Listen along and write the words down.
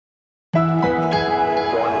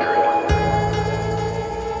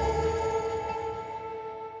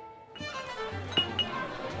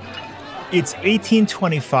It's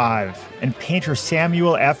 1825, and painter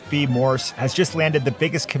Samuel F.B. Morse has just landed the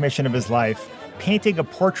biggest commission of his life, painting a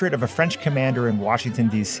portrait of a French commander in Washington,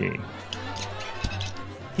 D.C.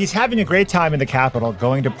 He's having a great time in the capital,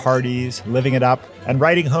 going to parties, living it up, and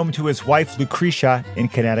writing home to his wife, Lucretia, in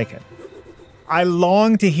Connecticut. "I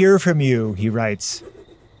long to hear from you," he writes,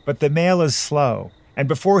 but the mail is slow, and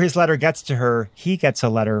before his letter gets to her, he gets a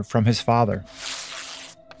letter from his father.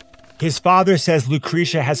 His father says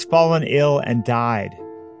Lucretia has fallen ill and died.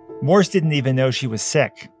 Morse didn't even know she was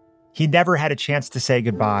sick. He never had a chance to say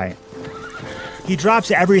goodbye. He drops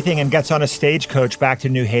everything and gets on a stagecoach back to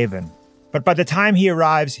New Haven. But by the time he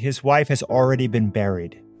arrives, his wife has already been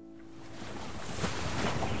buried.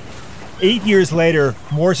 8 years later,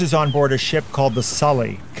 Morse is on board a ship called the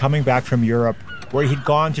Sully, coming back from Europe, where he'd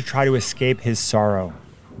gone to try to escape his sorrow.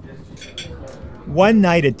 One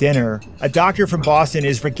night at dinner, a doctor from Boston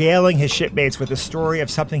is regaling his shipmates with a story of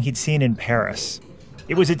something he'd seen in Paris.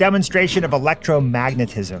 It was a demonstration of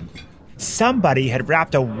electromagnetism. Somebody had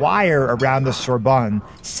wrapped a wire around the Sorbonne,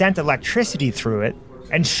 sent electricity through it,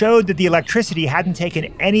 and showed that the electricity hadn't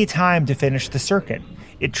taken any time to finish the circuit.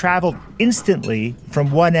 It traveled instantly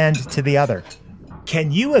from one end to the other.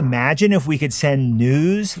 "Can you imagine if we could send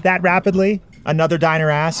news that rapidly?" another diner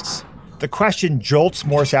asks. The question jolts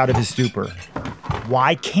Morse out of his stupor.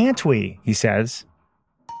 "Why can't we?" he says.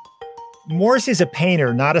 Morse is a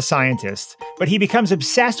painter, not a scientist, but he becomes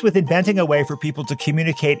obsessed with inventing a way for people to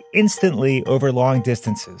communicate instantly over long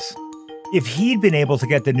distances. If he'd been able to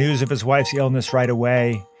get the news of his wife's illness right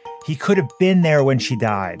away, he could have been there when she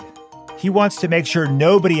died. He wants to make sure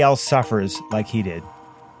nobody else suffers like he did.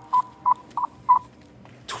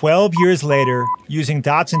 12 years later, using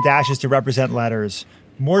dots and dashes to represent letters,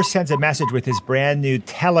 Morse sends a message with his brand new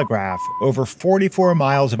telegraph over 44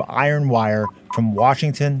 miles of iron wire from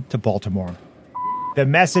Washington to Baltimore. The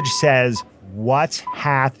message says, "What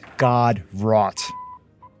hath God wrought?"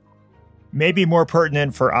 Maybe more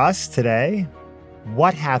pertinent for us today,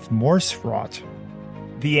 what hath Morse wrought?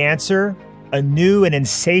 The answer, a new and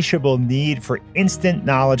insatiable need for instant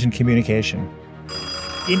knowledge and communication.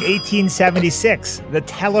 In 1876, the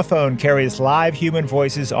telephone carries live human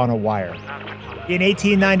voices on a wire. In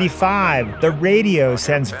 1895, the radio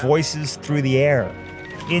sends voices through the air.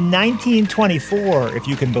 In 1924, if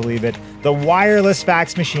you can believe it, the wireless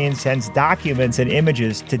fax machine sends documents and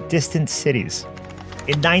images to distant cities.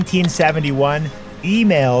 In 1971,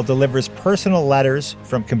 email delivers personal letters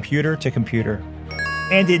from computer to computer.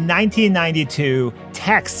 And in 1992,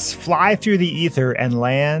 texts fly through the ether and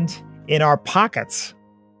land in our pockets.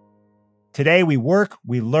 Today, we work,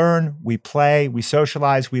 we learn, we play, we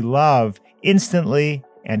socialize, we love instantly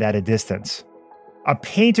and at a distance. A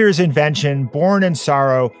painter's invention, born in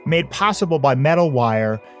sorrow, made possible by metal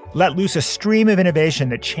wire, let loose a stream of innovation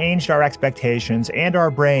that changed our expectations and our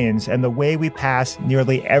brains and the way we pass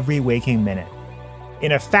nearly every waking minute.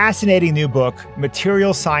 In a fascinating new book,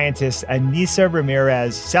 material scientist Ainissa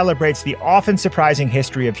Ramirez celebrates the often surprising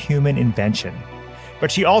history of human invention. But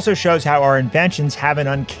she also shows how our inventions have an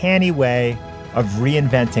uncanny way of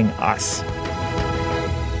reinventing us.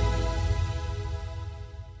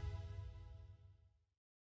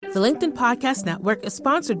 The LinkedIn Podcast Network is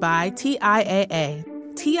sponsored by TIAA.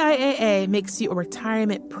 TIAA makes you a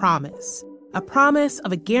retirement promise, a promise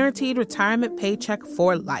of a guaranteed retirement paycheck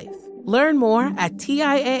for life. Learn more at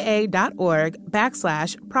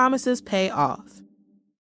TIAA.org/promises pay off.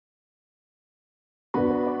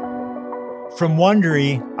 From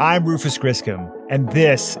Wondery, I'm Rufus Griscom, and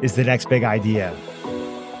this is The Next Big Idea.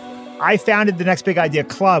 I founded the Next Big Idea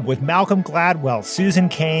Club with Malcolm Gladwell, Susan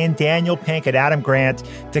Cain, Daniel Pink, and Adam Grant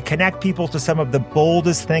to connect people to some of the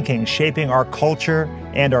boldest thinking shaping our culture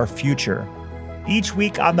and our future. Each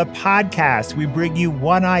week on the podcast, we bring you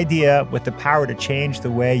one idea with the power to change the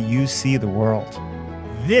way you see the world.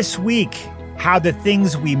 This week, how the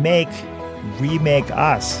things we make remake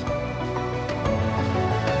us.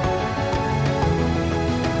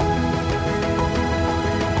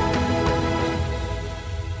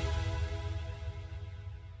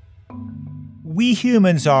 We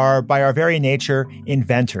humans are, by our very nature,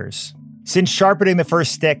 inventors. Since sharpening the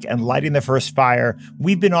first stick and lighting the first fire,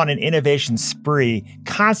 we've been on an innovation spree,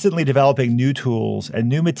 constantly developing new tools and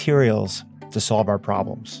new materials to solve our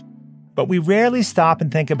problems. But we rarely stop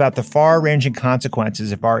and think about the far-ranging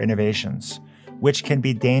consequences of our innovations, which can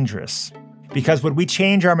be dangerous. Because when we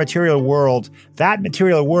change our material world, that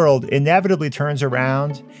material world inevitably turns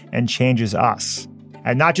around and changes us.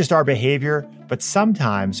 And not just our behavior, but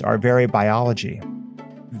sometimes our very biology.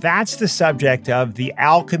 That's the subject of The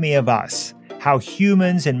Alchemy of Us, How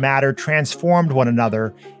Humans and Matter Transformed One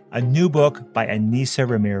Another, a new book by Ainissa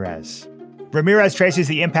Ramirez. Ramirez traces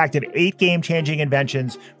the impact of 8 game-changing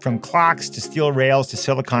inventions, from clocks to steel rails to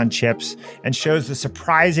silicon chips, and shows the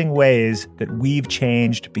surprising ways that we've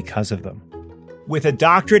changed because of them. With a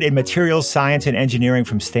doctorate in materials science and engineering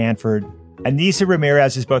from Stanford, Ainissa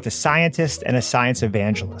Ramirez is both a scientist and a science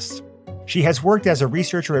evangelist. She has worked as a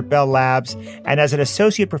researcher at Bell Labs and as an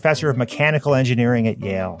associate professor of mechanical engineering at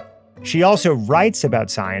Yale. She also writes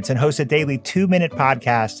about science and hosts a daily 2-minute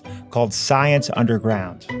podcast called Science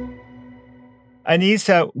Underground.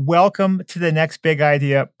 Ainissa, welcome to the Next Big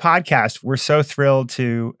Idea podcast. We're so thrilled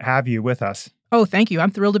to have you with us. Oh, thank you. I'm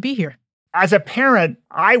thrilled to be here. As a parent,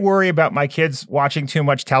 I worry about my kids watching too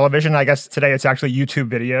much television. I guess today it's actually YouTube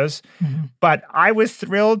videos. Mm-hmm. But I was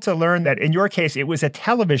thrilled to learn that in your case, it was a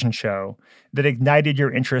television show that ignited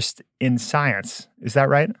your interest in science. Is that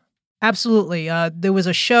right? Absolutely. There was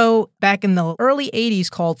a show back in the early 80s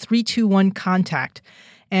called 3-2-1 Contact.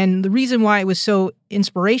 And the reason why it was so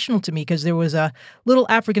inspirational to me, because there was a little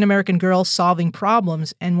African-American girl solving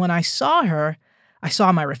problems. And when I saw her, I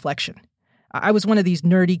saw my reflection. I was one of these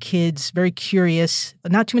nerdy kids, very curious,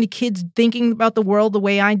 not too many kids thinking about the world the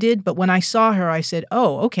way I did. But when I saw her, I said,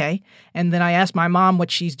 oh, okay. And then I asked my mom what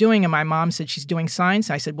she's doing, and my mom said she's doing science.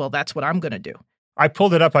 I said, well, that's what I'm going to do. I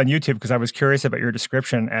pulled it up on YouTube because I was curious about your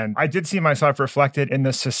description, and I did see myself reflected in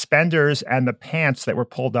the suspenders and the pants that were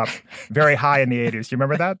pulled up very high in the 80s. Do you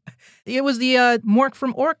remember that? It was the Mork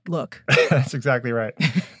from Ork look. That's exactly right.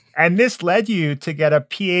 And this led you to get a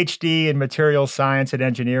PhD in materials science and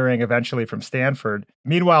engineering, eventually from Stanford.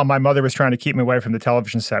 Meanwhile, my mother was trying to keep me away from the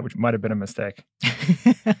television set, which might have been a mistake.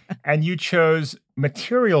 And you chose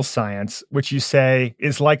materials science, which you say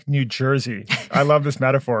is like New Jersey. I love this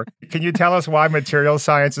metaphor. Can you tell us why materials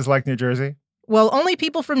science is like New Jersey? Well, only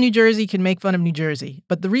people from New Jersey can make fun of New Jersey.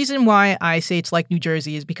 But the reason why I say it's like New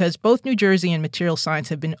Jersey is because both New Jersey and material science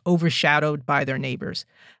have been overshadowed by their neighbors.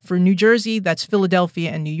 For New Jersey, that's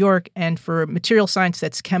Philadelphia and New York. And for material science,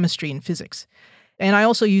 that's chemistry and physics. And I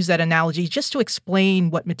also use that analogy just to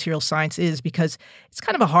explain what material science is, because it's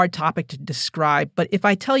kind of a hard topic to describe. But if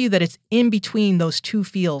I tell you that it's in between those two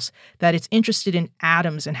fields, that it's interested in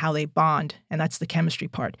atoms and how they bond, and that's the chemistry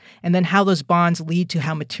part, and then how those bonds lead to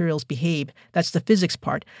how materials behave, that's the physics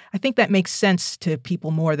part, I think that makes sense to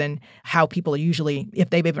people more than how people are usually,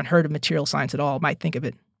 if they've even heard of material science at all, might think of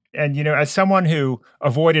it. And, you know, as someone who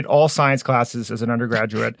avoided all science classes as an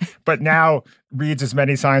undergraduate, but now reads as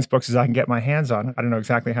many science books as I can get my hands on, I don't know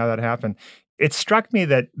exactly how that happened. It struck me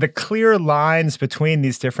that the clear lines between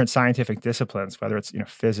these different scientific disciplines, whether it's,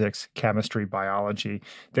 physics, chemistry, biology,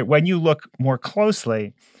 that when you look more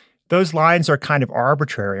closely, those lines are kind of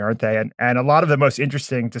arbitrary, aren't they? And a lot of the most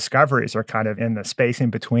interesting discoveries are kind of in the space in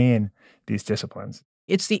between these disciplines.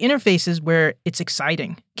 It's the interfaces where it's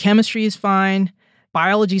exciting. Chemistry is fine.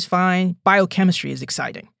 Biology's fine. Biochemistry is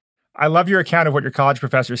exciting. I love your account of what your college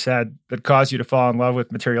professor said that caused you to fall in love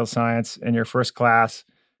with material science in your first class,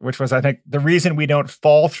 which was, I think, the reason we don't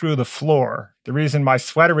fall through the floor, the reason my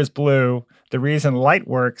sweater is blue, the reason light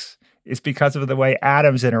works is because of the way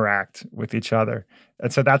atoms interact with each other.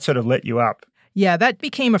 And so that sort of lit you up. Yeah, that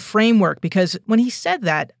became a framework, because when he said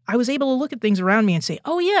that, I was able to look at things around me and say,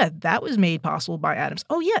 oh yeah, that was made possible by atoms.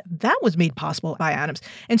 Oh yeah, that was made possible by atoms.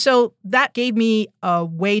 And so that gave me a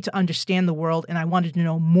way to understand the world, and I wanted to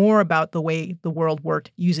know more about the way the world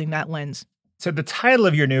worked using that lens. So the title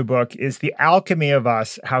of your new book is The Alchemy of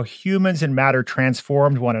Us, How Humans and Matter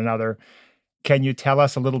Transformed One Another. Can you tell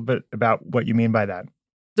us a little bit about what you mean by that?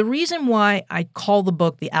 The reason why I call the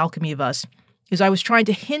book The Alchemy of Us is I was trying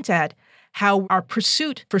to hint at how our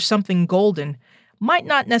pursuit for something golden might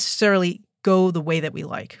not necessarily go the way that we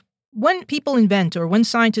like. When people invent, or when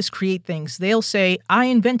scientists create things, they'll say, I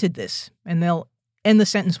invented this, and they'll end the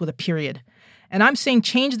sentence with a period. And I'm saying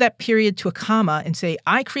change that period to a comma and say,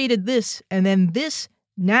 I created this, and then this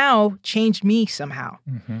now changed me somehow.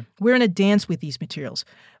 Mm-hmm. We're in a dance with these materials.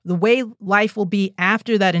 The way life will be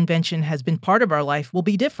after that invention has been part of our life will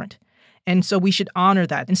be different. And so we should honor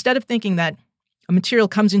that. Instead of thinking that a material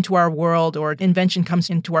comes into our world or an invention comes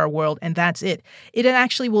into our world and that's it. It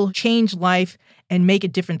actually will change life and make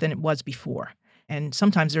it different than it was before. And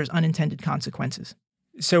sometimes there's unintended consequences.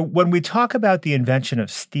 So when we talk about the invention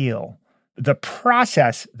of steel, the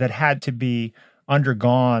process that had to be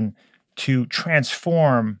undergone to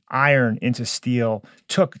transform iron into steel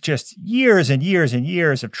took just years and years and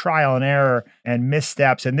years of trial and error and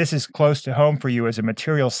missteps. And this is close to home for you as a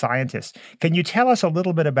material scientist. Can you tell us a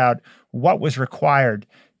little bit about what was required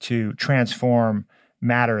to transform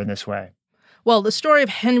matter in this way? Well, the story of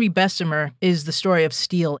Henry Bessemer is the story of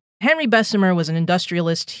steel. Henry Bessemer was an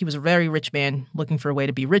industrialist. He was a very rich man looking for a way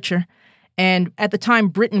to be richer. And at the time,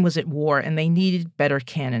 Britain was at war and they needed better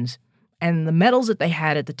cannons. And the metals that they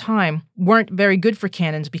had at the time weren't very good for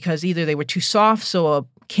cannons because either they were too soft, so a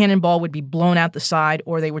cannonball would be blown out the side,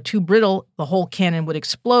 or they were too brittle, the whole cannon would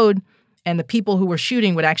explode, and the people who were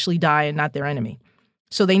shooting would actually die and not their enemy.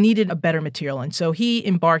 So they needed a better material, and so he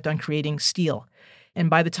embarked on creating steel. And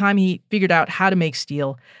by the time he figured out how to make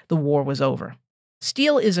steel, the war was over.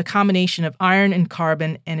 Steel is a combination of iron and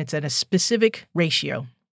carbon, and it's at a specific ratio.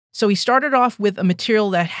 So he started off with a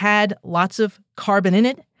material that had lots of carbon in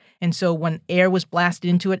it, and so when air was blasted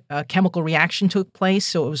into it, a chemical reaction took place,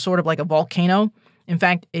 so it was sort of like a volcano. In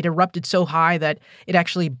fact, it erupted so high that it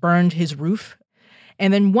actually burned his roof.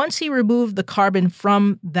 And then once he removed the carbon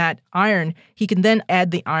from that iron, he can then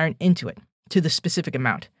add the iron into it to the specific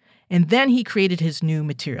amount. And then he created his new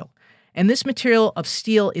material. And this material of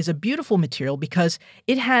steel is a beautiful material because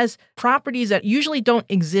it has properties that usually don't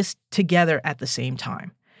exist together at the same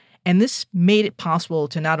time. And this made it possible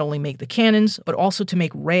to not only make the cannons, but also to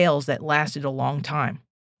make rails that lasted a long time.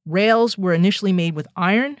 Rails were initially made with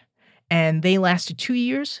iron, and they lasted 2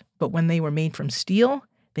 years, but when they were made from steel,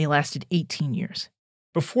 they lasted 18 years.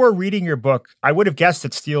 Before reading your book, I would have guessed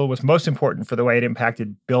that steel was most important for the way it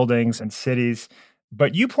impacted buildings and cities.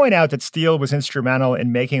 But you point out that steel was instrumental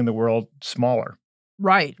in making the world smaller.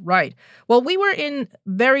 Right. Well, we were in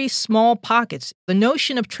very small pockets. The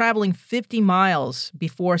notion of traveling 50 miles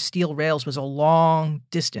before steel rails was a long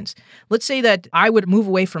distance. Let's say that I would move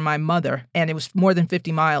away from my mother, and it was more than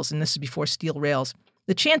 50 miles, and this is before steel rails.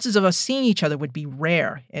 The chances of us seeing each other would be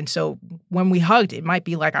rare. And so when we hugged, it might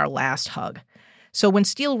be like our last hug. So when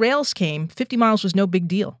steel rails came, 50 miles was no big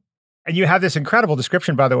deal. And you have this incredible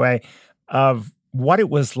description, by the way, of what it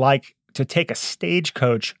was like to take a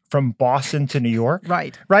stagecoach from Boston to New York.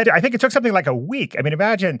 Right. I think it took something like a week. I mean,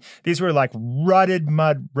 imagine these were like rutted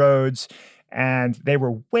mud roads, and they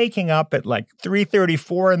were waking up at like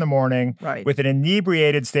 3:34 in the morning with an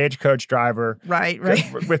inebriated stagecoach driver. Right.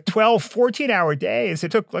 With 12, 14-hour days.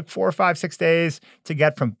 It took like 4, 5, 6 days to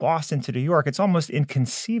get from Boston to New York. It's almost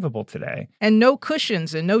inconceivable today. And no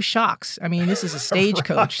cushions and no shocks. I mean, this is a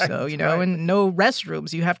stagecoach, and no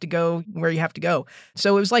restrooms. You have to go where you have to go.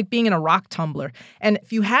 So it was like being in a rock tumbler. And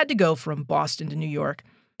if you had to go from Boston to New York,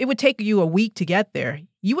 it would take you a week to get there.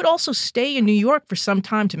 You would also stay in New York for some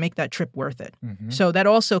time to make that trip worth it. Mm-hmm. So that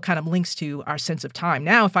also kind of links to our sense of time.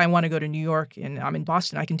 Now, if I want to go to New York and I'm in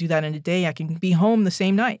Boston, I can do that in a day. I can be home the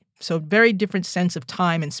same night. So very different sense of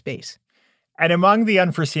time and space. And among the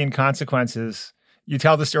unforeseen consequences, you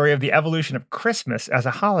tell the story of the evolution of Christmas as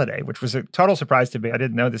a holiday, which was a total surprise to me. I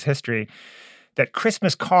didn't know this history. That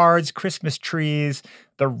Christmas cards, Christmas trees,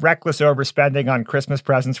 the reckless overspending on Christmas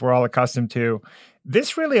presents we're all accustomed to,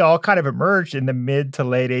 this really all kind of emerged in the mid to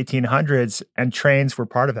late 1800s, and trains were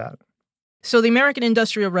part of that. So the American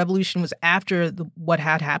Industrial Revolution was after what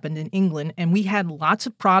had happened in England, and we had lots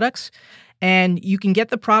of products, and you can get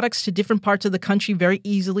the products to different parts of the country very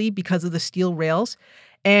easily because of the steel rails.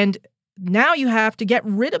 And now you have to get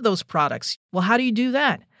rid of those products. Well, how do you do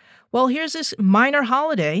that? Well, here's this minor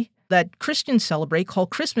holiday that Christians celebrate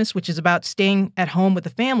called Christmas, which is about staying at home with the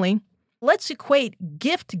family. Let's equate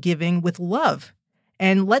gift giving with love.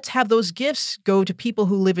 And let's have those gifts go to people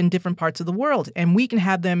who live in different parts of the world. And we can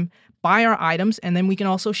have them buy our items, and then we can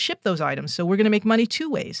also ship those items. So we're going to make money two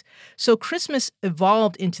ways. So Christmas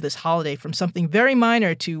evolved into this holiday from something very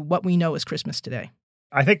minor to what we know as Christmas today.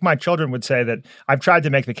 I think my children would say that I've tried to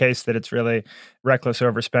make the case that it's really reckless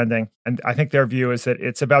overspending. And I think their view is that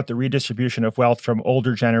it's about the redistribution of wealth from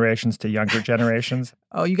older generations to younger generations.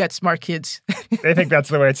 Oh, you got smart kids. They think that's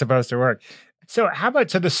the way it's supposed to work. So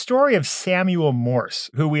the story of Samuel Morse,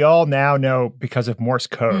 who we all now know because of Morse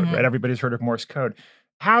code, right? Everybody's heard of Morse code.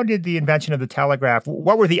 How did the invention of the telegraph,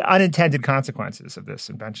 what were the unintended consequences of this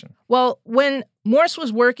invention? Well, when Morse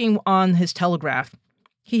was working on his telegraph,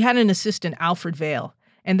 he had an assistant, Alfred Vail,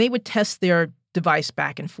 and they would test their device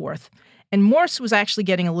back and forth. And Morse was actually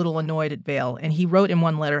getting a little annoyed at Vail, and he wrote in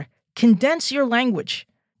one letter, "Condense your language.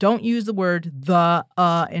 Don't use the word the,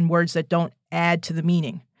 in words that don't add to the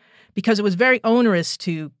meaning." Because it was very onerous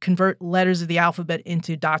to convert letters of the alphabet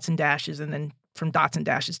into dots and dashes, and then from dots and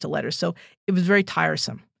dashes to letters. So it was very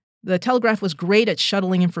tiresome. The telegraph was great at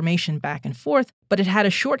shuttling information back and forth, but it had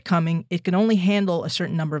a shortcoming. It could only handle a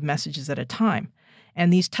certain number of messages at a time.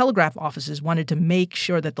 And these telegraph offices wanted to make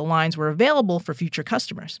sure that the lines were available for future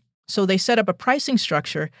customers. So they set up a pricing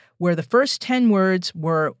structure where the first 10 words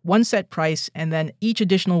were one set price, and then each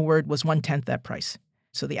additional word was 1/10 that price.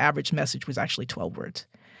 So the average message was actually 12 words.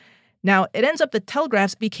 Now, it ends up that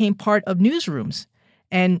telegraphs became part of newsrooms,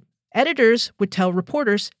 and editors would tell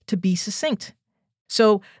reporters to be succinct.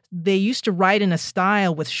 So they used to write in a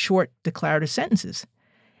style with short declarative sentences.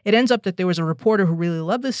 It ends up that there was a reporter who really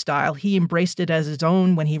loved this style. He embraced it as his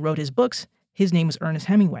own when he wrote his books. His name was Ernest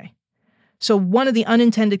Hemingway. So one of the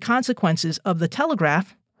unintended consequences of the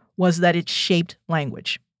telegraph was that it shaped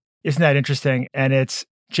language. Isn't that interesting? And it's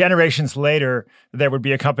generations later, there would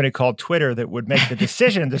be a company called Twitter that would make the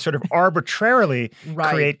decision to sort of arbitrarily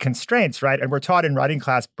create constraints, right? And we're taught in writing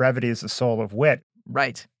class, brevity is the soul of wit.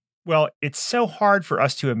 Right. Well, it's so hard for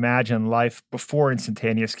us to imagine life before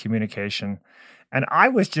instantaneous communication. And I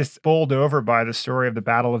was just bowled over by the story of the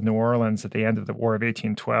Battle of New Orleans at the end of the War of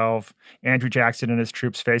 1812. Andrew Jackson and his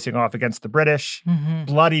troops facing off against the British.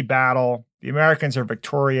 Bloody battle. The Americans are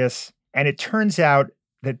victorious. And it turns out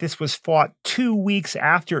that this was fought 2 weeks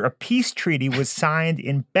after a peace treaty was signed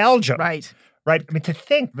in Belgium. Right. Right? I mean, to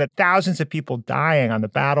think that thousands of people dying on the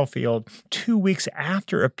battlefield 2 weeks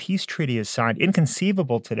after a peace treaty is signed,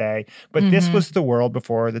 inconceivable today. But this was the world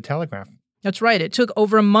before the telegraph. That's right. It took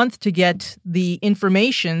over a month to get the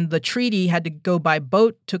information. The treaty had to go by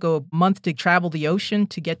boat, took a month to travel the ocean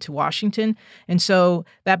to get to Washington. And so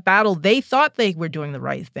that battle, they thought they were doing the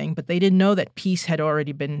right thing, but they didn't know that peace had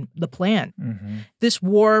already been the plan. This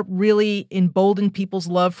war really emboldened people's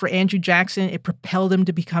love for Andrew Jackson. It propelled him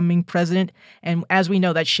to becoming president. And as we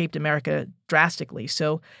know, that shaped America drastically.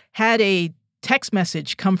 So had a text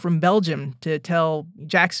message come from Belgium to tell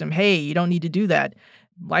Jackson, hey, you don't need to do that,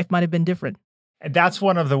 life might have been different. And that's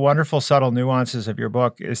one of the wonderful, subtle nuances of your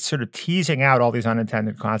book, is sort of teasing out all these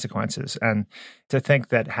unintended consequences. And to think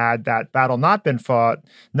that had that battle not been fought,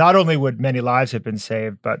 not only would many lives have been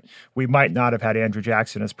saved, but we might not have had Andrew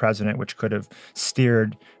Jackson as president, which could have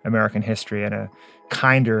steered American history in a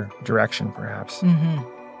kinder direction, perhaps.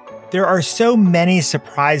 There are so many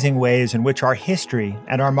surprising ways in which our history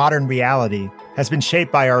and our modern reality has been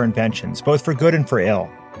shaped by our inventions, both for good and for ill.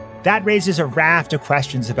 That raises a raft of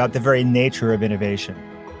questions about the very nature of innovation.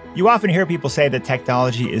 You often hear people say that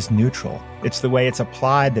technology is neutral. It's the way it's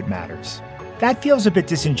applied that matters. That feels a bit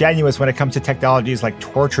disingenuous when it comes to technologies like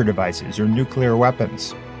torture devices or nuclear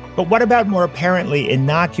weapons. But what about more apparently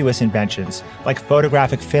innocuous inventions like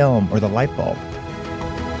photographic film or the light bulb?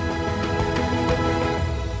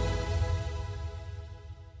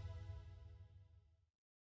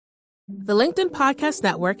 The LinkedIn Podcast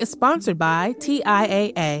Network is sponsored by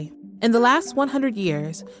TIAA. In the last 100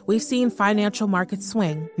 years, we've seen financial markets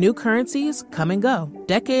swing, new currencies come and go,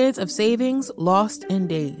 decades of savings lost in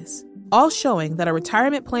days, all showing that a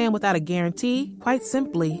retirement plan without a guarantee, quite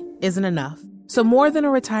simply, isn't enough. So more than a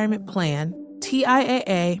retirement plan,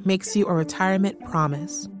 TIAA makes you a retirement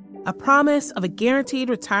promise. A promise of a guaranteed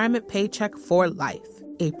retirement paycheck for life.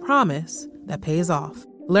 A promise that pays off.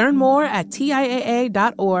 Learn more at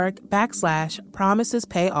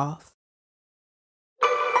TIAA.org/promisespayoff.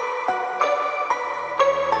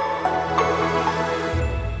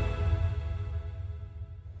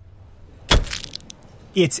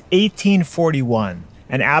 It's 1841,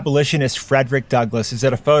 and abolitionist Frederick Douglass is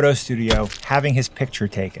at a photo studio having his picture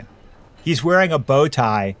taken. He's wearing a bow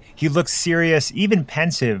tie. He looks serious, even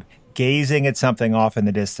pensive, gazing at something off in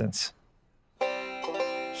the distance.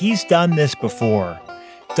 He's done this before.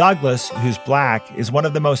 Douglass, who's black, is one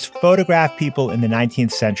of the most photographed people in the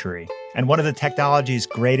 19th century and one of the technology's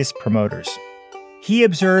greatest promoters. He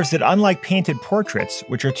observes that unlike painted portraits,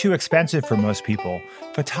 which are too expensive for most people,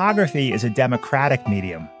 photography is a democratic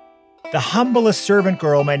medium. The humblest servant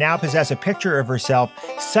girl may now possess a picture of herself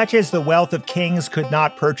such as the wealth of kings could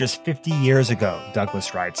not purchase 50 years ago,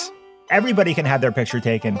 Douglass writes. Everybody can have their picture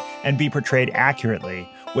taken and be portrayed accurately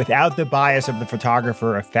without the bias of the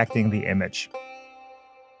photographer affecting the image.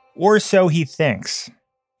 Or so he thinks,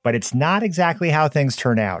 but it's not exactly how things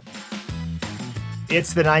turn out.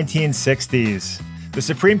 It's the 1960s. The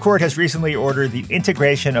Supreme Court has recently ordered the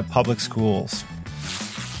integration of public schools.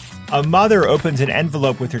 A mother opens an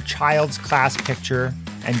envelope with her child's class picture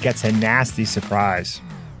and gets a nasty surprise.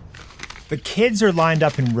 The kids are lined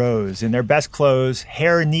up in rows in their best clothes,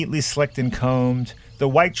 hair neatly slicked and combed, the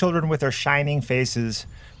white children with their shining faces,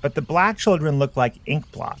 but the black children look like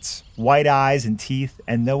ink blots, white eyes and teeth,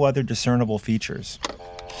 and no other discernible features.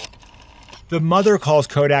 The mother calls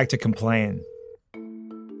Kodak to complain.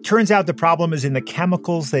 Turns out the problem is in the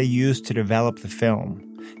chemicals they use to develop the film.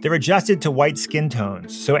 They're adjusted to white skin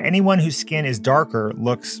tones, so anyone whose skin is darker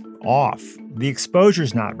looks off. The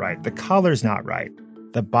exposure's not right, the color's not right.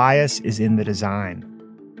 The bias is in the design.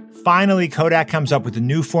 Finally, Kodak comes up with a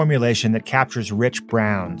new formulation that captures rich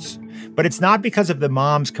browns. But it's not because of the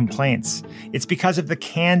mom's complaints. It's because of the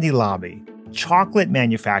candy lobby. Chocolate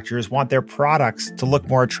manufacturers want their products to look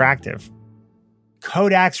more attractive.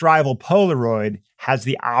 Kodak's rival Polaroid has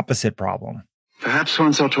the opposite problem. Perhaps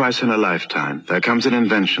once or twice in a lifetime, there comes an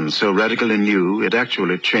invention so radical and new, it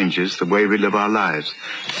actually changes the way we live our lives.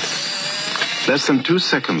 Less than 2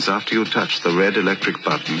 seconds after you touch the red electric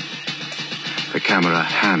button, the camera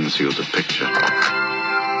hands you the picture.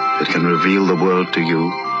 It can reveal the world to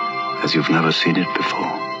you as you've never seen it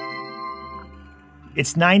before.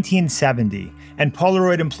 It's 1970, and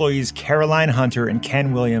Polaroid employees Caroline Hunter and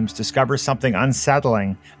Ken Williams discover something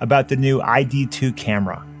unsettling about the new ID2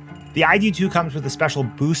 camera. The ID2 comes with a special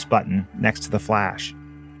boost button next to the flash.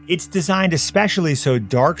 It's designed especially so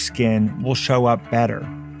dark skin will show up better,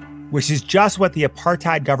 which is just what the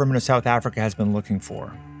apartheid government of South Africa has been looking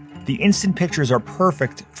for. The instant pictures are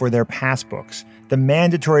perfect for their passbooks, the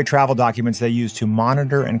mandatory travel documents they use to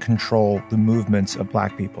monitor and control the movements of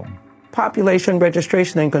Black people. Population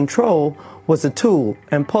registration and control was a tool,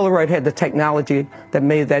 and Polaroid had the technology that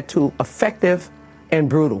made that tool effective and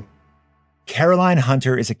brutal. Caroline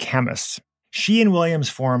Hunter is a chemist. She and Williams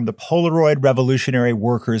formed the Polaroid Revolutionary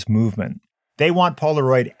Workers Movement. They want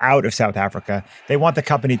Polaroid out of South Africa. They want the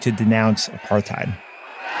company to denounce apartheid.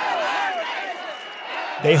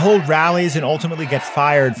 They hold rallies and ultimately get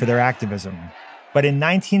fired for their activism. But in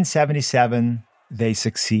 1977, they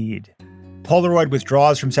succeed. Polaroid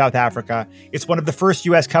withdraws from South Africa. It's one of the first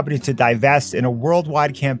U.S. companies to divest in a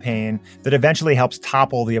worldwide campaign that eventually helps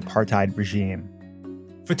topple the apartheid regime.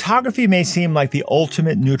 Photography may seem like the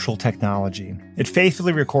ultimate neutral technology. It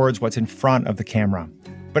faithfully records what's in front of the camera.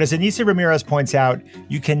 But as Ainissa Ramirez points out,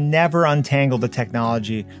 you can never untangle the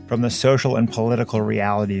technology from the social and political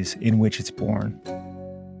realities in which it's born.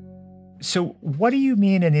 So what do you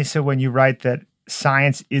mean, Ainissa, when you write that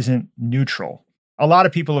science isn't neutral? A lot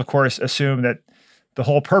of people, of course, assume that the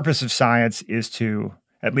whole purpose of science is to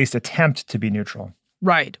at least attempt to be neutral.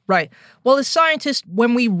 Right. Well, as scientists,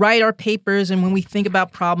 when we write our papers and when we think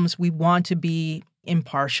about problems, we want to be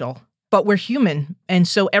impartial. But we're human, and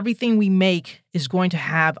so everything we make is going to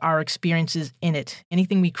have our experiences in it.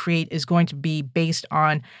 Anything we create is going to be based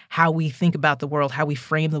on how we think about the world, how we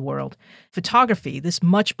frame the world. Photography, this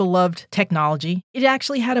much-beloved technology, it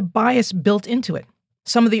actually had a bias built into it.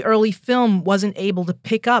 Some of the early film wasn't able to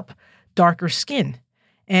pick up darker skin.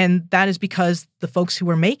 And that is because the folks who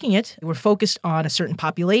were making it were focused on a certain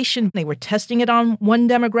population. They were testing it on one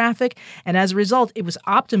demographic. And as a result, it was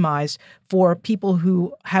optimized for people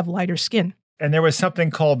who have lighter skin. And there was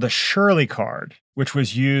something called the Shirley card, which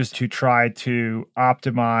was used to try to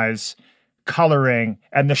optimize coloring.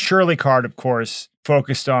 And the Shirley card, of course,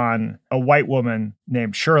 focused on a white woman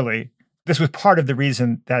named Shirley. This was part of the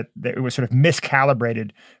reason that it was sort of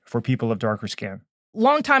miscalibrated for people of darker skin.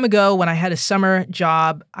 Long time ago, when I had a summer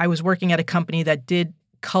job, I was working at a company that did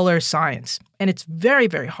color science. And it's very,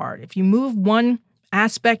 very hard. If you move one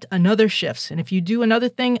aspect, another shifts. And if you do another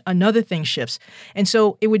thing shifts. And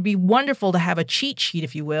so it would be wonderful to have a cheat sheet,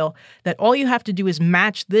 if you will, that all you have to do is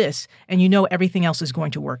match this and you know everything else is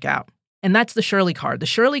going to work out. And that's the Shirley card. The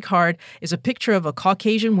Shirley card is a picture of a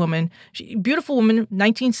Caucasian woman, beautiful woman,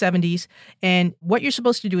 1970s. And what you're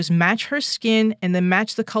supposed to do is match her skin and then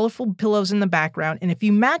match the colorful pillows in the background. And if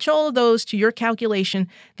you match all of those to your calculation,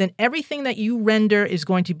 then everything that you render is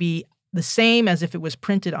going to be the same as if it was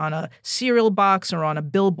printed on a cereal box or on a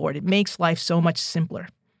billboard. It makes life so much simpler.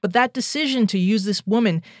 But that decision to use this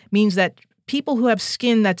woman means that people who have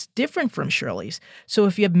skin that's different from Shirley's. So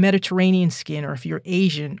if you have Mediterranean skin, or if you're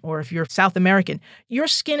Asian, or if you're South American, your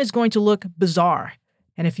skin is going to look bizarre.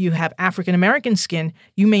 And if you have African American skin,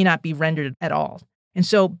 you may not be rendered at all. And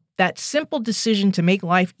so that simple decision to make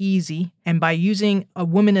life easy, and by using a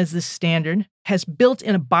woman as the standard, has built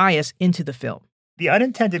in a bias into the film. The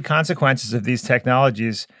unintended consequences of these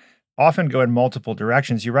technologies often go in multiple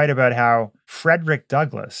directions. You write about how Frederick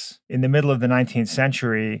Douglass, in the middle of the 19th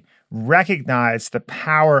century, recognized the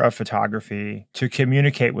power of photography to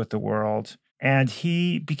communicate with the world, and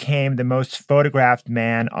he became the most photographed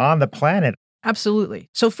man on the planet. Absolutely.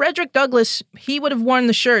 So Frederick Douglass, he would have worn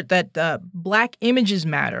the shirt that Black images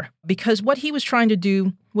matter, because what he was trying to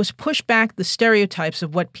do was push back the stereotypes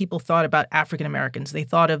of what people thought about African Americans. They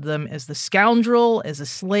thought of them as the scoundrel, as a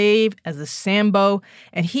slave, as a Sambo.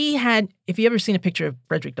 And he had, if you ever seen a picture of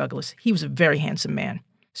Frederick Douglass, he was a very handsome man.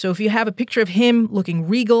 So if you have a picture of him looking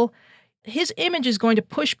regal, his image is going to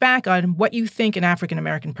push back on what you think an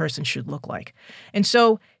African-American person should look like. And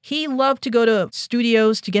so he loved to go to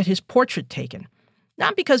studios to get his portrait taken.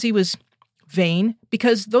 Not because he was vain,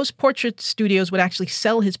 because those portrait studios would actually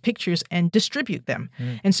sell his pictures and distribute them.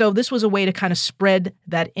 And so this was a way to kind of spread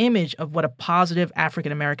that image of what a positive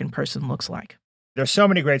African-American person looks like. There's so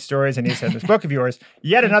many great stories, Ainissa, in this book of yours.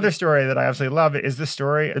 Yet another story that I absolutely love is the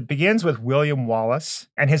story. It begins with William Wallace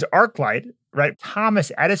and his arc light, right?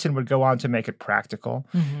 Thomas Edison would go on to make it practical.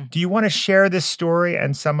 Do you want to share this story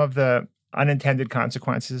and some of the unintended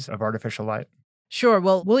consequences of artificial light? Sure.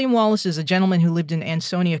 Well, William Wallace is a gentleman who lived in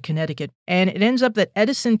Ansonia, Connecticut, and it ends up that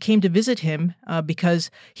Edison came to visit him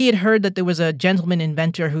because he had heard that there was a gentleman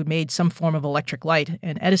inventor who made some form of electric light,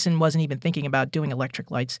 and Edison wasn't even thinking about doing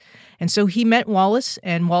electric lights. And so he met Wallace,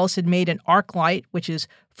 and Wallace had made an arc light, which is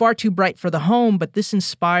far too bright for the home, but this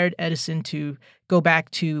inspired Edison to go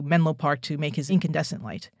back to Menlo Park to make his incandescent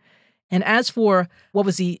light. And as for what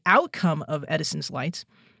was the outcome of Edison's lights,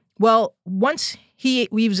 well, once we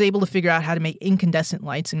was able to figure out how to make incandescent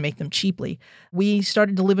lights and make them cheaply, we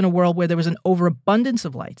started to live in a world where there was an overabundance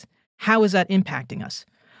of light. How is that impacting us?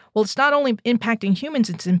 Well, it's not only impacting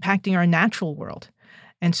humans, it's impacting our natural world.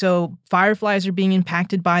 And so fireflies are being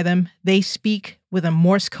impacted by them. They speak with a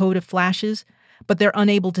Morse code of flashes, but they're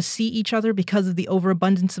unable to see each other because of the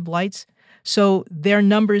overabundance of lights. So their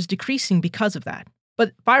number is decreasing because of that.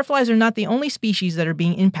 But fireflies are not the only species that are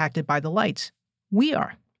being impacted by the lights. We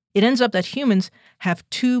are. It ends up that humans have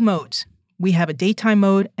two modes. We have a daytime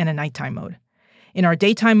mode and a nighttime mode. In our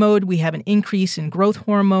daytime mode, we have an increase in growth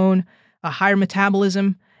hormone, a higher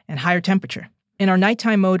metabolism, and higher temperature. In our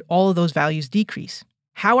nighttime mode, all of those values decrease.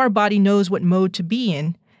 How our body knows what mode to be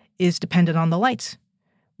in is dependent on the lights.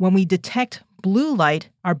 When we detect blue light,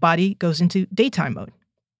 our body goes into daytime mode.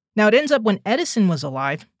 Now, it ends up when Edison was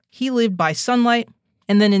alive, he lived by sunlight,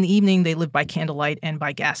 and then in the evening, they lived by candlelight and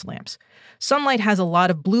by gas lamps. Sunlight has a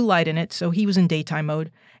lot of blue light in it, so he was in daytime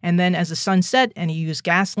mode. And then as the sun set and he used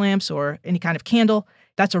gas lamps or any kind of candle,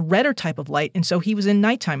 that's a redder type of light, and so he was in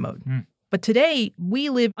nighttime mode. But today, we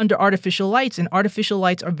live under artificial lights, and artificial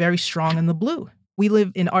lights are very strong in the blue. We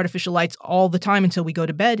live in artificial lights all the time until we go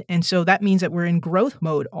to bed, and so that means that we're in growth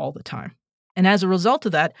mode all the time. And as a result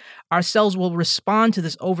of that, our cells will respond to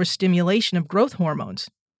this overstimulation of growth hormones.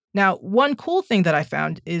 Now, one cool thing that I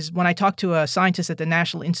found is when I talked to a scientist at the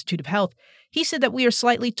National Institute of Health, he said that we are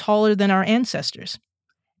slightly taller than our ancestors.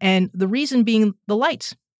 And the reason being the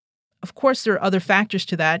lights. Of course, there are other factors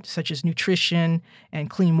to that, such as nutrition and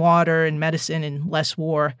clean water and medicine and less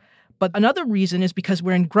war. But another reason is because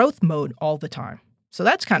we're in growth mode all the time. So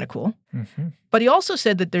that's kind of cool. But he also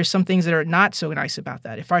said that there's some things that are not so nice about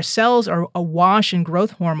that. If our cells are awash in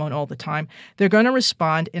growth hormone all the time, they're going to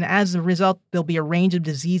respond, and as a result, there'll be a range of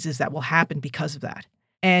diseases that will happen because of that.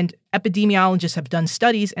 And epidemiologists have done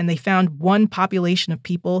studies, and they found one population of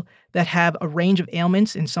people that have a range of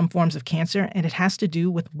ailments and some forms of cancer, and it has to do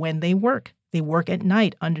with when they work. They work at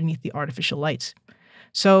night underneath the artificial lights.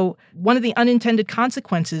 So one of the unintended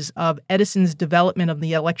consequences of Edison's development of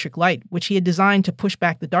the electric light, which he had designed to push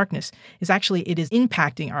back the darkness, is actually it is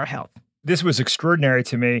impacting our health. This was extraordinary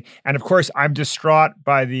to me. And of course, I'm distraught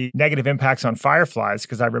by the negative impacts on fireflies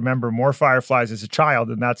because I remember more fireflies as a child,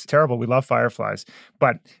 and that's terrible. We love fireflies.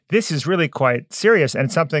 But this is really quite serious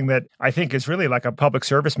and something that I think is really like a public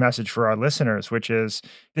service message for our listeners, which is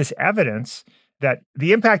this evidence that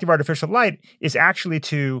the impact of artificial light is actually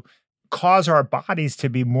to cause our bodies to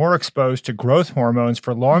be more exposed to growth hormones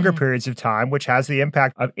for longer periods of time, which has the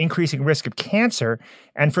impact of increasing risk of cancer.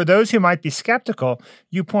 And for those who might be skeptical,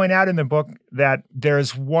 you point out in the book that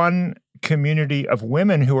there's one community of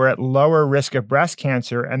women who are at lower risk of breast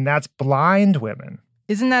cancer, and that's blind women.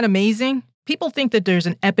 Isn't that amazing? People think that there's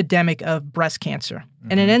an epidemic of breast cancer,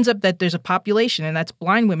 and it ends up that there's a population, and that's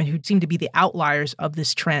blind women who seem to be the outliers of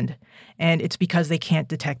this trend. And it's because they can't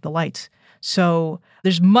detect the lights. So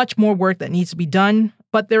there's much more work that needs to be done,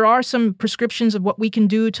 but there are some prescriptions of what we can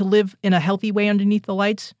do to live in a healthy way underneath the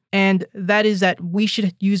lights. And that is that we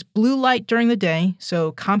should use blue light during the day,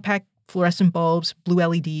 so compact fluorescent bulbs, blue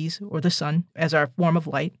LEDs, or the sun as our form of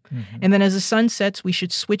light. And then as the sun sets, we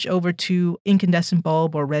should switch over to incandescent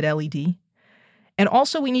bulb or red LED. And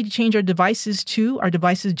also we need to change our devices too. Our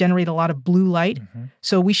devices generate a lot of blue light.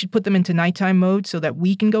 So we should put them into nighttime mode so that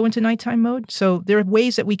we can go into nighttime mode. So there are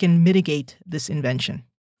ways that we can mitigate this invention.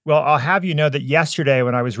 Well, I'll have you know that yesterday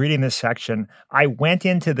when I was reading this section, I went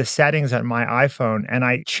into the settings on my iPhone and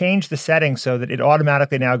I changed the settings so that it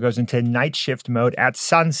automatically now goes into night shift mode at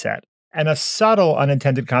sunset. And a subtle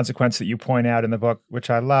unintended consequence that you point out in the book, which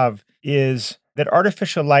I love, is that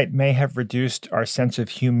artificial light may have reduced our sense of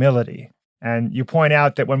humility. And you point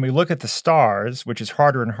out that when we look at the stars, which is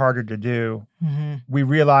harder and harder to do, we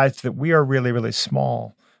realize that we are really, really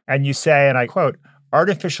small. And you say, and I quote,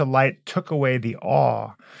 artificial light took away the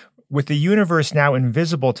awe. With the universe now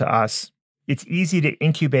invisible to us, it's easy to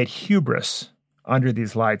incubate hubris under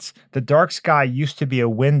these lights. The dark sky used to be a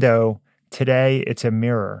window. Today, it's a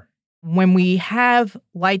mirror. When we have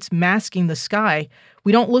lights masking the sky,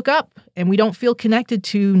 we don't look up and we don't feel connected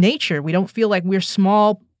to nature. We don't feel like we're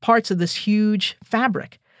small parts of this huge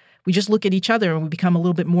fabric. We just look at each other and we become a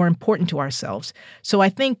little bit more important to ourselves. So I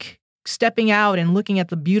think stepping out and looking at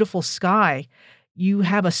the beautiful sky, you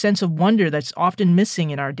have a sense of wonder that's often missing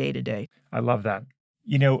in our day-to-day. I love that.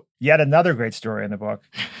 Yet another great story in the book.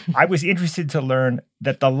 I was interested to learn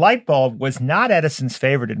that the light bulb was not Edison's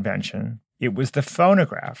favorite invention. It was the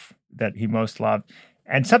phonograph that he most loved.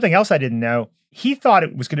 And something else I didn't know, he thought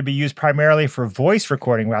it was going to be used primarily for voice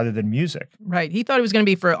recording rather than music. Right. He thought it was going to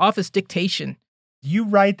be for office dictation. You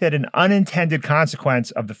write that an unintended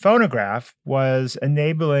consequence of the phonograph was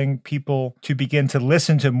enabling people to begin to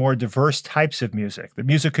listen to more diverse types of music. The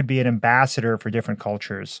music could be an ambassador for different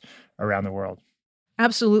cultures around the world.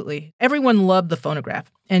 Absolutely. Everyone loved the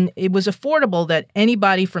phonograph, and it was affordable that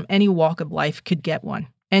anybody from any walk of life could get one.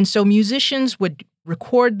 And so musicians would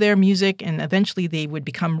record their music, and eventually they would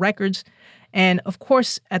become records. And of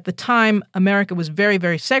course, at the time, America was very,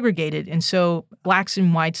 very segregated. And so blacks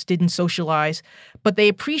and whites didn't socialize, but they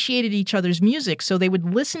appreciated each other's music. So they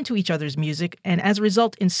would listen to each other's music and as a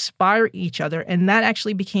result, inspire each other. And that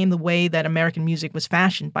actually became the way that American music was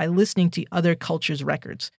fashioned, by listening to other cultures'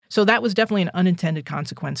 records. So that was definitely an unintended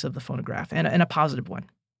consequence of the phonograph, and a positive one.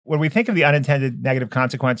 When we think of the unintended negative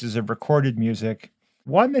consequences of recorded music,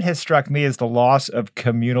 one that has struck me is the loss of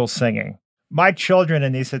communal singing. My children,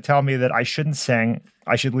 Ainissa, tell me that I shouldn't sing.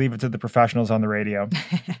 I should leave it to the professionals on the radio.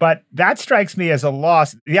 But that strikes me as a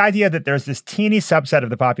loss. The idea that there's this teeny subset of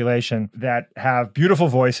the population that have beautiful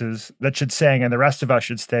voices that should sing and the rest of us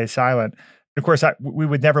should stay silent. Of course, we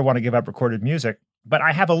would never want to give up recorded music. But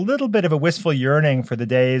I have a little bit of a wistful yearning for the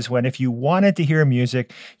days when if you wanted to hear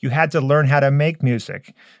music, you had to learn how to make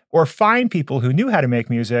music or find people who knew how to make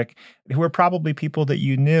music, who were probably people that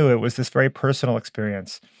you knew. It was this very personal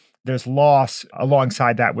experience. There's loss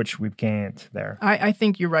alongside that which we've gained there. I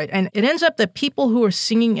think you're right. And it ends up that people who are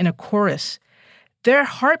singing in a chorus, their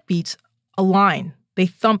heartbeats align. They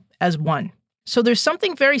thump as one. So there's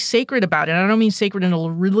something very sacred about it. I don't mean sacred in a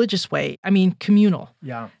religious way. I mean communal.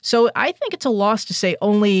 Yeah. So I think it's a loss to say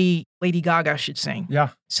only Lady Gaga should sing. Yeah.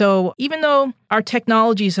 So even though our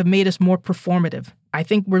technologies have made us more performative, I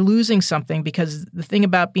think we're losing something, because the thing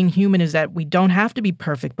about being human is that we don't have to be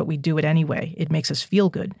perfect, but we do it anyway. It makes us feel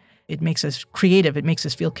good. It makes us creative. It makes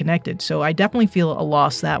us feel connected. So I definitely feel a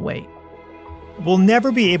loss that way. We'll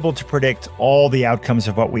never be able to predict all the outcomes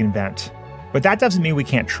of what we invent, but that doesn't mean we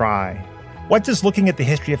can't try. What does looking at the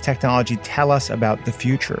history of technology tell us about the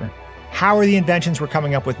future? How are the inventions we're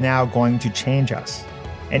coming up with now going to change us?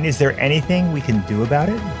 And is there anything we can do about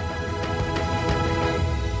it?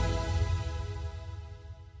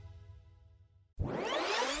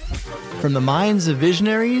 From the minds of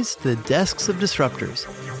visionaries to the desks of disruptors,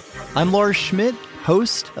 I'm Lars Schmidt,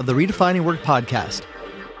 host of the Redefining Work podcast.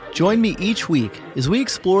 Join me each week as we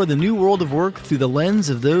explore the new world of work through the lens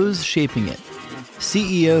of those shaping it.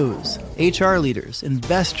 CEOs, HR leaders,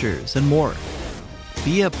 investors, and more.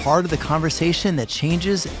 Be a part of the conversation that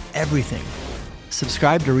changes everything.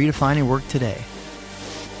 Subscribe to Redefining Work today.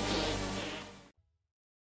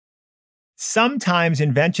 Sometimes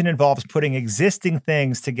invention involves putting existing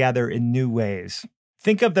things together in new ways.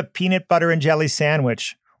 Think of the peanut butter and jelly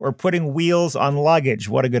sandwich, or putting wheels on luggage.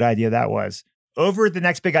 What a good idea that was. Over at the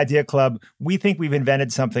Next Big Idea Club, we think we've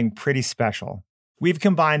invented something pretty special. We've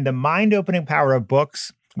combined the mind-opening power of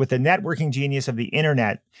books with the networking genius of the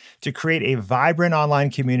internet to create a vibrant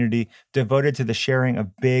online community devoted to the sharing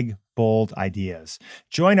of big, bold ideas.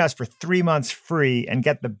 Join us for 3 months free and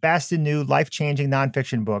get the best in new life-changing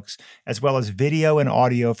nonfiction books, as well as video and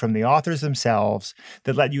audio from the authors themselves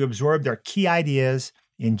that let you absorb their key ideas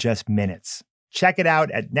in just minutes. Check it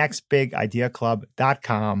out at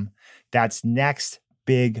nextbigideaclub.com. That's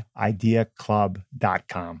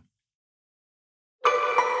nextbigideaclub.com.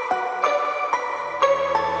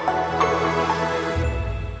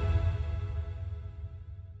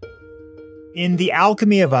 In The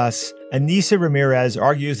Alchemy of Us, Ainissa Ramirez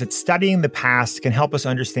argues that studying the past can help us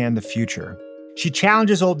understand the future. She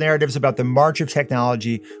challenges old narratives about the march of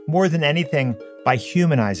technology more than anything by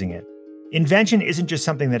humanizing it. Invention isn't just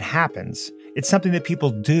something that happens. It's something that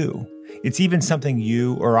people do. It's even something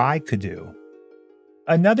you or I could do.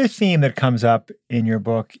 Another theme that comes up in your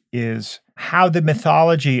book is how the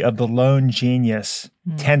mythology of the lone genius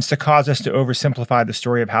tends to cause us to oversimplify the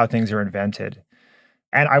story of how things are invented.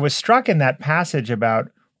 And I was struck in that passage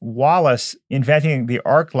about Wallace inventing the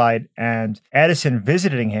arc light and Edison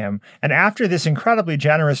visiting him. And after this incredibly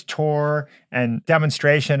generous tour and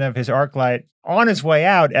demonstration of his arc light, on his way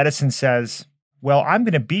out, Edison says, well, I'm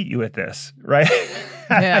going to beat you at this, right?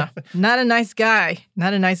 Yeah. Not a nice guy.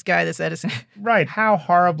 Not a nice guy, this Edison. Right. How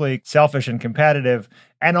horribly selfish and competitive,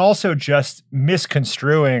 and also just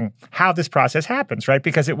misconstruing how this process happens, right?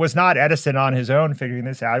 Because it was not Edison on his own figuring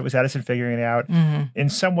this out. It was Edison figuring it out in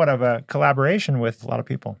somewhat of a collaboration with a lot of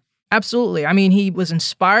people. Absolutely. I mean, he was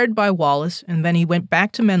inspired by Wallace, and then he went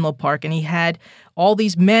back to Menlo Park, and he had all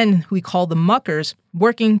these men who he called the muckers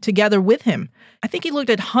working together with him. I think he looked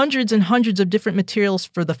at hundreds and hundreds of different materials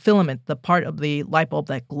for the filament, the part of the light bulb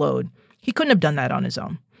that glowed. He couldn't have done that on his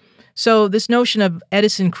own. So this notion of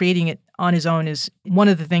Edison creating it on his own is one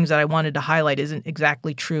of the things that I wanted to highlight isn't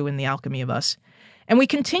exactly true in The Alchemy of Us. And we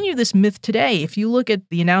continue this myth today. If you look at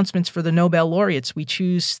the announcements for the Nobel laureates, we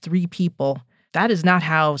choose 3 people. That is not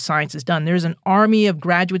how science is done. There's an army of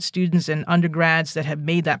graduate students and undergrads that have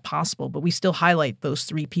made that possible, but we still highlight those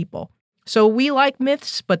 3 people. So we like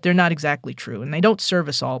myths, but they're not exactly true, and they don't serve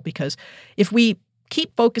us all, because if we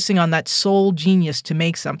keep focusing on that sole genius to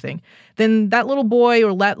make something, then that little boy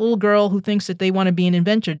or that little girl who thinks that they want to be an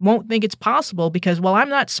inventor won't think it's possible because, well, I'm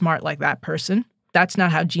not smart like that person. That's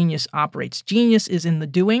not how genius operates. Genius is in the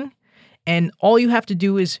doing. And all you have to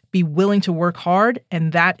do is be willing to work hard,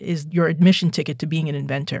 and that is your admission ticket to being an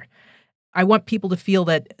inventor. I want people to feel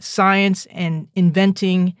that science and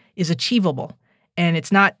inventing is achievable, and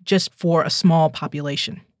it's not just for a small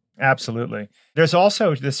population. Absolutely. There's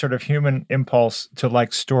also this sort of human impulse to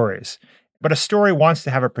like stories. But a story wants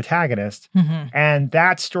to have a protagonist, and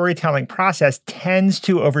that storytelling process tends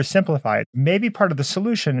to oversimplify it. Maybe part of the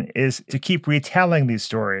solution is to keep retelling these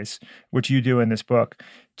stories, which you do in this book,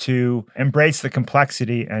 to embrace the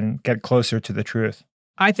complexity and get closer to the truth.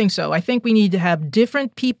 I think so. I think we need to have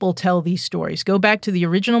different people tell these stories. Go back to the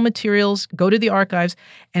original materials, go to the archives,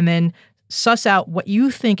 and then suss out what you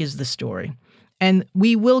think is the story. And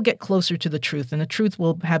we will get closer to the truth, and the truth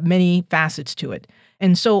will have many facets to it.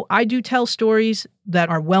 And so I do tell stories that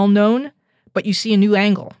are well known, but you see a new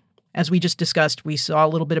angle. As we just discussed, we saw a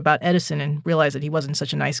little bit about Edison and realized that he wasn't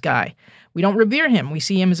such a nice guy. We don't revere him. We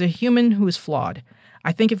see him as a human who is flawed.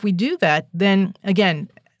 I think if we do that, then again,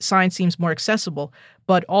 science seems more accessible,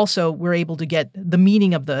 but also we're able to get the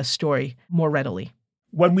meaning of the story more readily.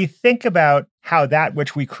 When we think about how that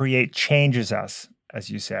which we create changes us, as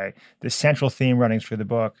you say, the central theme running through the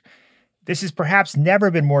book, this has perhaps never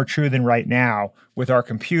been more true than right now with our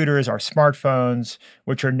computers, our smartphones,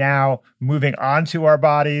 which are now moving onto our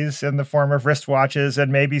bodies in the form of wristwatches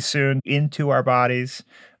and maybe soon into our bodies.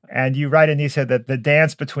 And you write, Ainissa, that the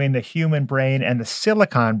dance between the human brain and the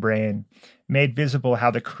silicon brain made visible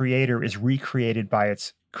how the creator is recreated by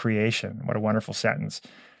its creation. What a wonderful sentence.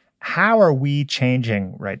 How are we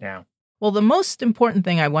changing right now? Well, the most important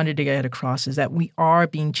thing I wanted to get across is that we are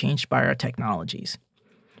being changed by our technologies.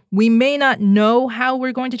 We may not know how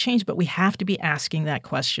we're going to change, but we have to be asking that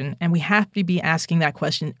question, and we have to be asking that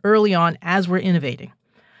question early on as we're innovating.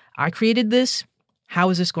 I created this. How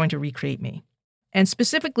is this going to recreate me? And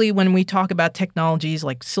specifically, when we talk about technologies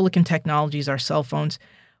like silicon technologies, our cell phones,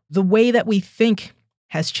 the way that we think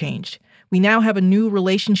has changed. We now have a new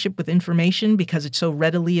relationship with information because it's so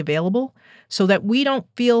readily available, so that we don't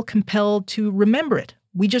feel compelled to remember it.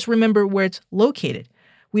 We just remember where it's located.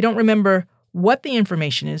 We don't remember what the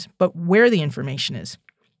information is, but where the information is.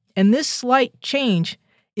 And this slight change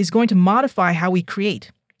is going to modify how we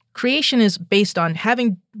create. Creation is based on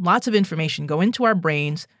having lots of information go into our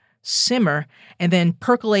brains, simmer, and then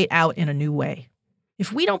percolate out in a new way.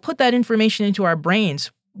 If we don't put that information into our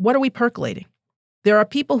brains, what are we percolating? There are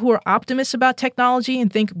people who are optimists about technology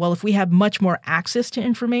and think, well, if we have much more access to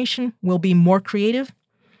information, we'll be more creative.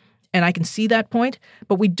 And I can see that point,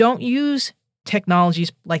 but we don't use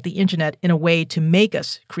technologies like the internet in a way to make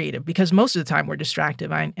us creative, because most of the time we're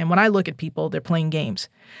distracted. And when I look at people, they're playing games.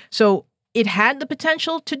 So it had the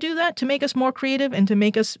potential to do that, to make us more creative and to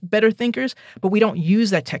make us better thinkers, but we don't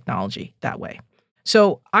use that technology that way.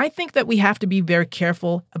 So I think that we have to be very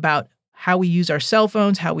careful about how we use our cell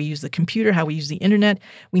phones, how we use the computer, how we use the internet.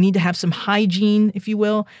 We need to have some hygiene, if you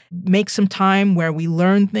will, make some time where we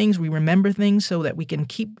learn things, we remember things so that we can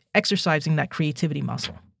keep exercising that creativity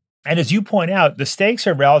muscle. And as you point out, the stakes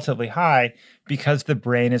are relatively high because the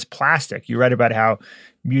brain is plastic. You write about how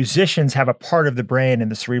musicians have a part of the brain in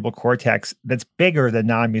the cerebral cortex that's bigger than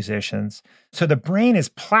non-musicians. So the brain is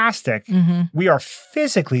plastic. We are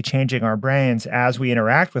physically changing our brains as we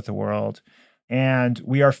interact with the world. And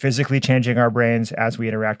we are physically changing our brains as we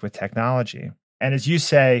interact with technology. And as you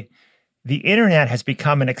say, the internet has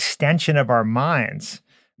become an extension of our minds.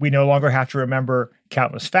 We no longer have to remember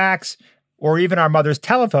countless facts or even our mother's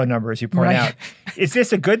telephone number, as you point out. Is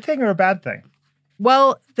this a good thing or a bad thing?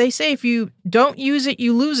 Well, they say if you don't use it,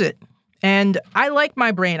 you lose it. And I like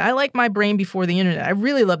my brain. I like my brain before the internet. I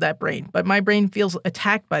really love that brain, but my brain feels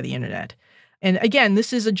attacked by the internet. And again,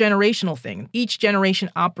 this is a generational thing. Each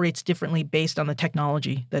generation operates differently based on the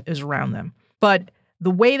technology that is around them. But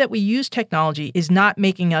the way that we use technology is not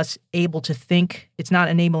making us able to think. It's not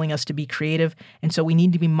enabling us to be creative. And so we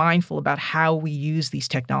need to be mindful about how we use these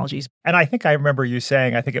technologies. And I think I remember you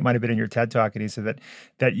saying, I think it might have been in your TED Talk, Ainissa,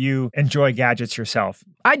 that you enjoy gadgets yourself.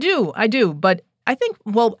 I do. But I think,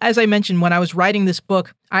 well, as I mentioned, when I was writing this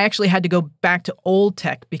book, I actually had to go back to old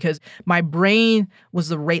tech because my brain was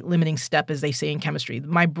the rate limiting step, as they say in chemistry.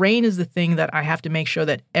 My brain is the thing that I have to make sure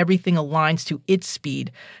that everything aligns to its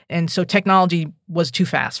speed. And so technology was too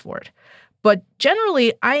fast for it. But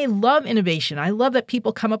generally, I love innovation. I love that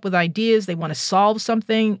people come up with ideas. They want to solve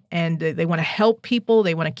something and they want to help people.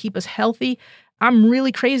 They want to keep us healthy. I'm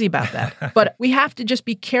really crazy about that. But we have to just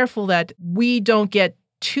be careful that we don't get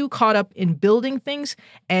too caught up in building things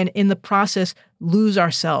and in the process lose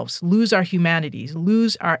ourselves, lose our humanities,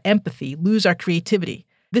 lose our empathy, lose our creativity.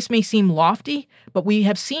 This may seem lofty, but we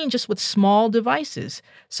have seen just with small devices,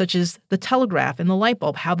 such as the telegraph and the light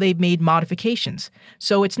bulb, how they've made modifications.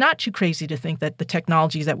 So it's not too crazy to think that the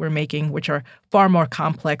technologies that we're making, which are far more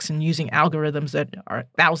complex and using algorithms that are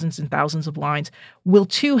thousands and thousands of lines, will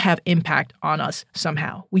too have impact on us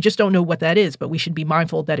somehow. We just don't know what that is, but we should be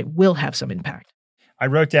mindful that it will have some impact. I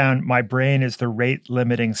wrote down, my brain is the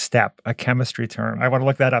rate-limiting step, a chemistry term. I want to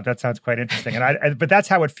look that up. That sounds quite interesting. But that's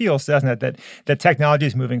how it feels, doesn't it? That technology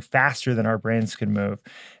is moving faster than our brains can move.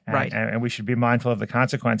 Right. And we should be mindful of the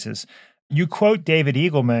consequences. You quote David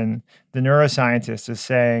Eagleman, the neuroscientist, as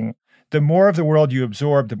saying, the more of the world you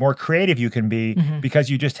absorb, the more creative you can be because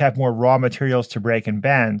you just have more raw materials to break and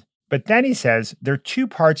bend. But then he says there are two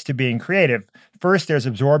parts to being creative. First, there's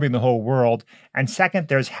absorbing the whole world. And second,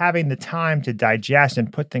 there's having the time to digest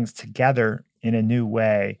and put things together in a new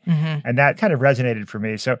way. And that kind of resonated for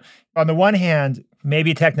me. So on the one hand,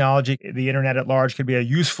 maybe technology, the internet at large, could be a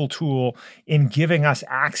useful tool in giving us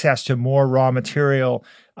access to more raw material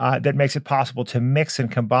that makes it possible to mix and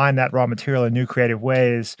combine that raw material in new creative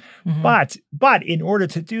ways. But in order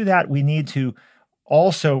to do that, we need to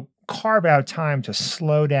also carve out time to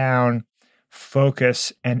slow down,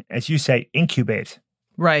 focus, and, as you say, incubate.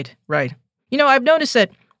 Right. You know, I've noticed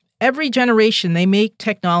that every generation, they make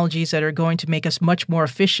technologies that are going to make us much more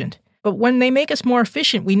efficient. But when they make us more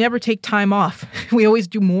efficient, we never take time off. We always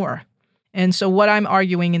do more. And so what I'm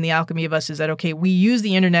arguing in The Alchemy of Us is that, okay, we use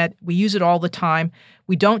the internet, we use it all the time.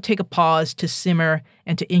 We don't take a pause to simmer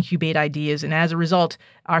and to incubate ideas. And as a result,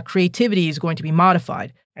 our creativity is going to be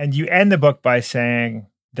modified. And you end the book by saying,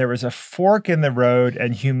 there is a fork in the road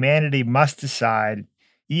and humanity must decide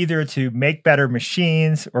either to make better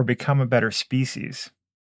machines or become a better species.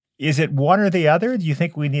 Is it one or the other? Do you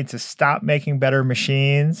think we need to stop making better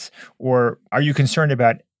machines? Or are you concerned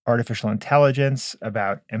about artificial intelligence,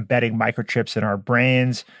 about embedding microchips in our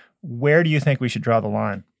brains? Where do you think we should draw the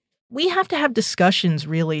line? We have to have discussions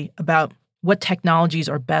really about what technologies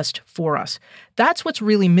are best for us. That's what's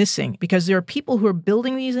really missing, because there are people who are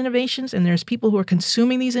building these innovations and there's people who are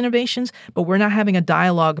consuming these innovations, but we're not having a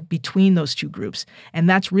dialogue between those two groups. And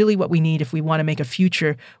that's really what we need if we want to make a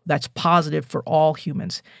future that's positive for all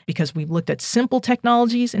humans, because we've looked at simple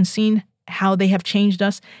technologies and seen how they have changed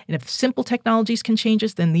us. And if simple technologies can change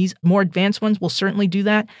us, then these more advanced ones will certainly do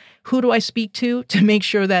that. Who do I speak to make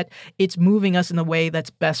sure that it's moving us in the way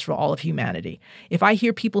that's best for all of humanity? If I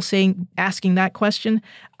hear people asking that question,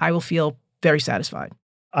 I will feel very satisfied.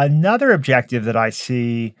 Another objective that I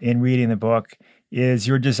see in reading the book is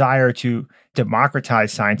your desire to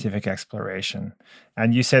democratize scientific exploration.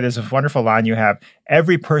 And you say there's a wonderful line you have,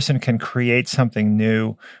 every person can create something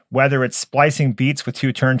new, whether it's splicing beats with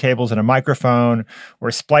 2 turntables and a microphone,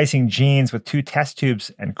 or splicing genes with 2 test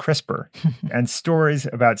tubes and CRISPR. And stories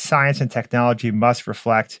about science and technology must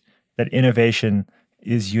reflect that innovation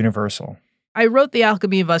is universal. I wrote The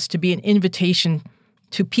Alchemy of Us to be an invitation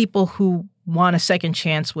to people who want a second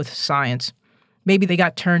chance with science. Maybe they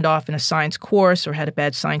got turned off in a science course or had a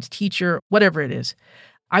bad science teacher, whatever it is.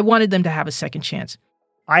 I wanted them to have a second chance.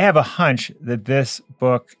 I have a hunch that this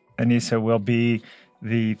book, Ainissa, will be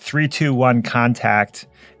the 3-2-1 contact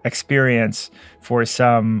experience for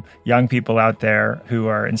some young people out there who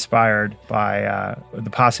are inspired by the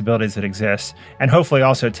possibilities that exist, and hopefully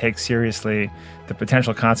also take seriously the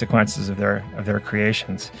potential consequences of their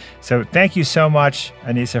creations. So thank you so much,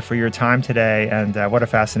 Ainissa, for your time today, and what a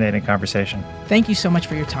fascinating conversation. Thank you so much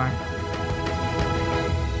for your time.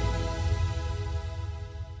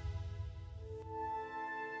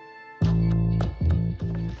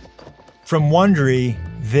 From Wondery,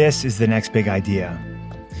 this is The Next Big Idea.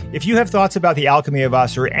 If you have thoughts about The Alchemy of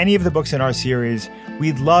Us or any of the books in our series,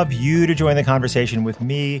 we'd love you to join the conversation with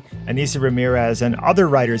me, Ainissa Ramirez, and other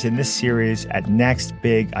writers in this series at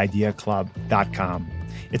nextbigideaclub.com.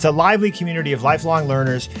 It's a lively community of lifelong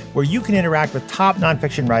learners where you can interact with top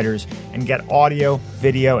nonfiction writers and get audio,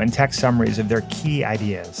 video, and text summaries of their key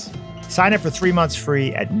ideas. Sign up for 3 months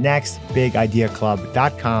free at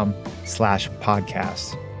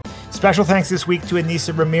nextbigideaclub.com/podcast. Special thanks this week to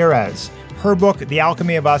Ainissa Ramirez. Her book, The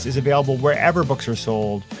Alchemy of Us, is available wherever books are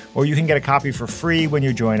sold, or you can get a copy for free when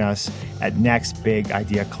you join us at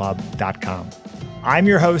nextbigideaclub.com. I'm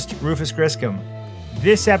your host, Rufus Griscom.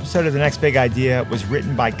 This episode of The Next Big Idea was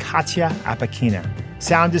written by Katya Apakina.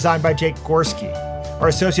 Sound designed by Jake Gorski. Our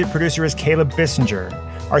associate producer is Caleb Bissinger.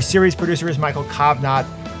 Our series producer is Michael Kovnat.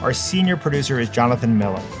 Our senior producer is Jonathan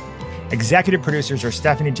Miller. Executive producers are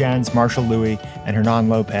Stephanie Jens, Marshall Louis, and Hernan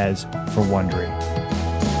Lopez for Wondery.